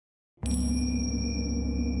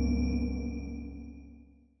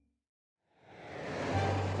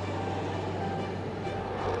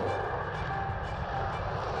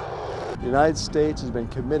United States has been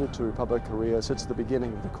committed to the Republic of Korea since the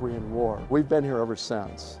beginning of the Korean War. We've been here ever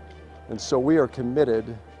since. And so we are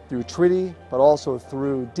committed through treaty, but also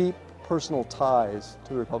through deep personal ties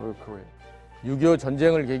to the Republic of Korea. 6.25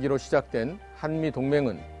 전쟁을 계기로 시작된 한미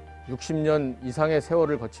동맹은 60년 이상의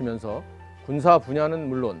세월을 거치면서 군사 분야는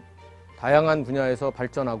물론 다양한 분야에서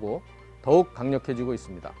발전하고 더욱 강력해지고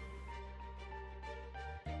있습니다.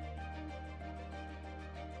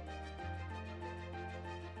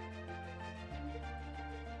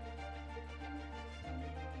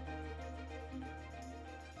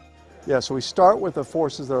 Yeah, so we start with the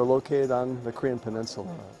forces that are located on the Korean Peninsula.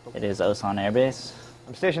 It is Osan Air Base.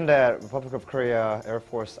 I'm stationed at Republic of Korea Air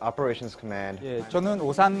Force Operations Command. 예, 저는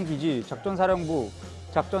오산기지 작전사령부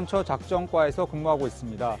작전처 작전과에서 근무하고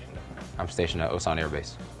있습니다. I'm stationed at Osan Air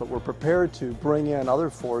Base. But we're prepared to bring in other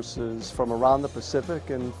forces from around the Pacific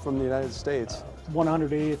and from the United States.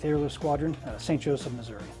 180th Airlift Squadron, St. Joseph,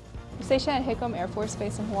 Missouri. I'm stationed at Hickam Air Force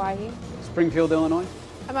Base in Hawaii. Springfield, Illinois.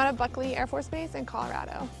 I'm out of Buckley Air Force Base in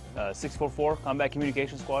Colorado. 644 Combat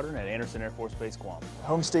Communications Squadron at Anderson Air Force Base, Guam.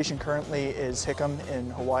 Home station currently is Hickam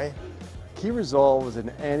in Hawaii. Key Resolve is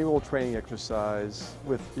an annual training exercise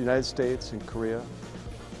with the United States and Korea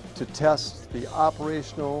to test the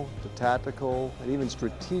operational, the tactical, and even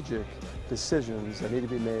strategic decisions that need to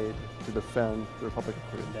be made to defend the Republic of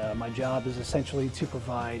Korea. My job is essentially to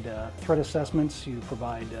provide threat assessments, to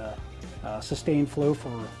provide sustained flow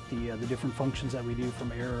for the different functions that we do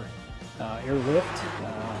from airlift,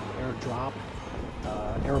 air drop,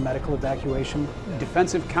 aeromedical evacuation.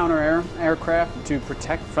 Defensive counter-air aircraft to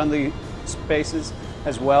protect friendly spaces,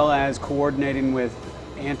 as well as coordinating with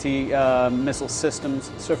anti-missile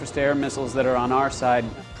systems, surface-to-air missiles that are on our side.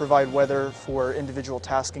 Provide weather for individual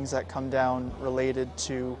taskings that come down related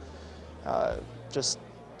to just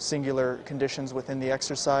singular conditions within the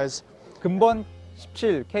exercise. 근본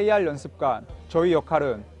 17 KR 연습관, 저희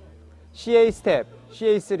역할은 CA 스텝,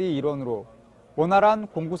 CA3 일원으로 원활한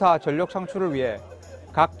공구사 전력 창출을 위해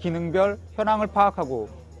각 기능별 현황을 파악하고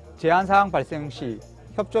제한사항 발생 시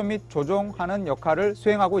협조 및 조정하는 역할을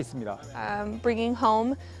수행하고 있습니다. Bringing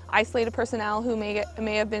home isolated personnel who may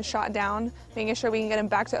have been shot down, making sure we can get them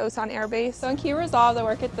back to Osan Air Base. So in Key Resolve, I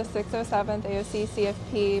work at the 607th AOC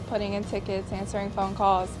CFP, putting in tickets, answering phone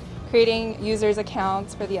calls, creating users'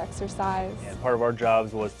 accounts for the exercise. And part of our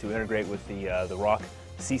jobs was to integrate with the ROC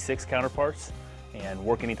C6 counterparts and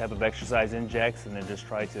work any type of exercise injects, and then just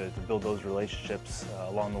try to build those relationships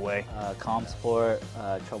along the way. Comm support,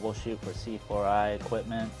 troubleshoot for C4I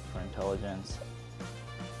equipment for intelligence,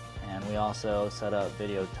 and we also set up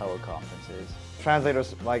video teleconferences.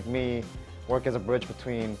 Translators like me work as a bridge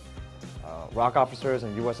between ROC officers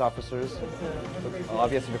and U.S. officers,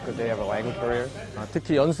 obviously because they have a language barrier.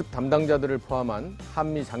 특히 연습 담당자들을 포함한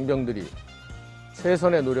한미 장병들이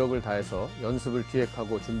최선의 노력을 다해서 연습을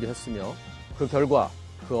기획하고 준비했으며 그 결과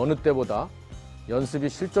그 어느 때보다 연습이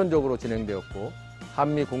실전적으로 진행되었고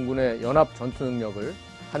한미 공군의 연합 전투 능력을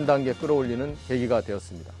한 단계 끌어올리는 계기가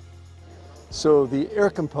되었습니다. So the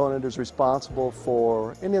air component is responsible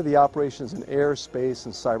for any of the operations in air, space,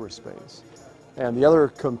 and cyberspace. And the other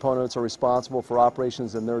components are responsible for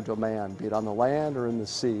operations in their domain, be it on the land or in the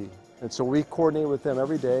sea. And so we coordinate with them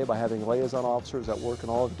every day by having liaison officers that work in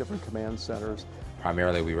all the different command centers.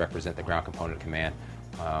 Primarily, we represent the Ground Component Command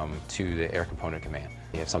to the Air Component Command.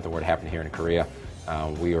 If something were to happen here in Korea,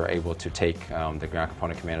 we are able to take the Ground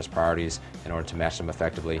Component Commander's priorities in order to match them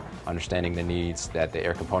effectively, understanding the needs that the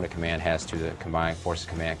Air Component Command has to the Combined Forces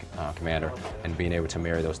Commander, and being able to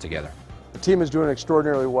marry those together. The team is doing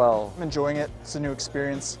extraordinarily well. I'm enjoying it. It's a new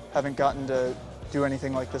experience. Haven't gotten to do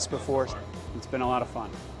anything like this before. It's been a lot of fun.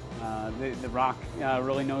 The ROC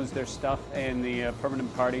really knows their stuff, and the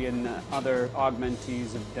Permanent Party and other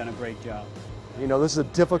augmentees have done a great job. You know, this is a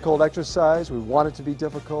difficult exercise. We want it to be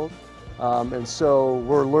difficult. And so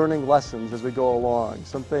we're learning lessons as we go along.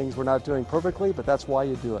 Some things we're not doing perfectly, but that's why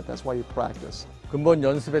you do it. That's why you practice. 근본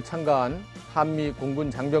연습에 참가한 한미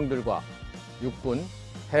공군 장병들과 육군,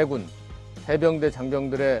 해군, 해병대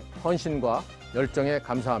장병들의 헌신과 열정에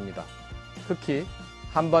감사합니다. 특히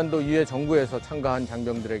한반도 이해 정부에서 참가한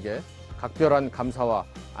장병들에게 각별한 감사와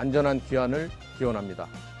안전한 귀환을 기원합니다.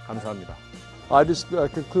 감사합니다. I just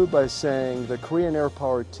conclude by saying the Korean Air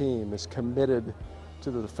Power team is committed to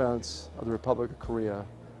the defense of the Republic of Korea,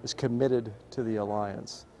 is committed to the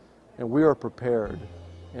alliance, and we are prepared.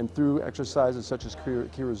 And through exercises such as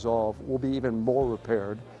Key Resolve, we'll be even more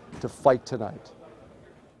prepared to fight tonight.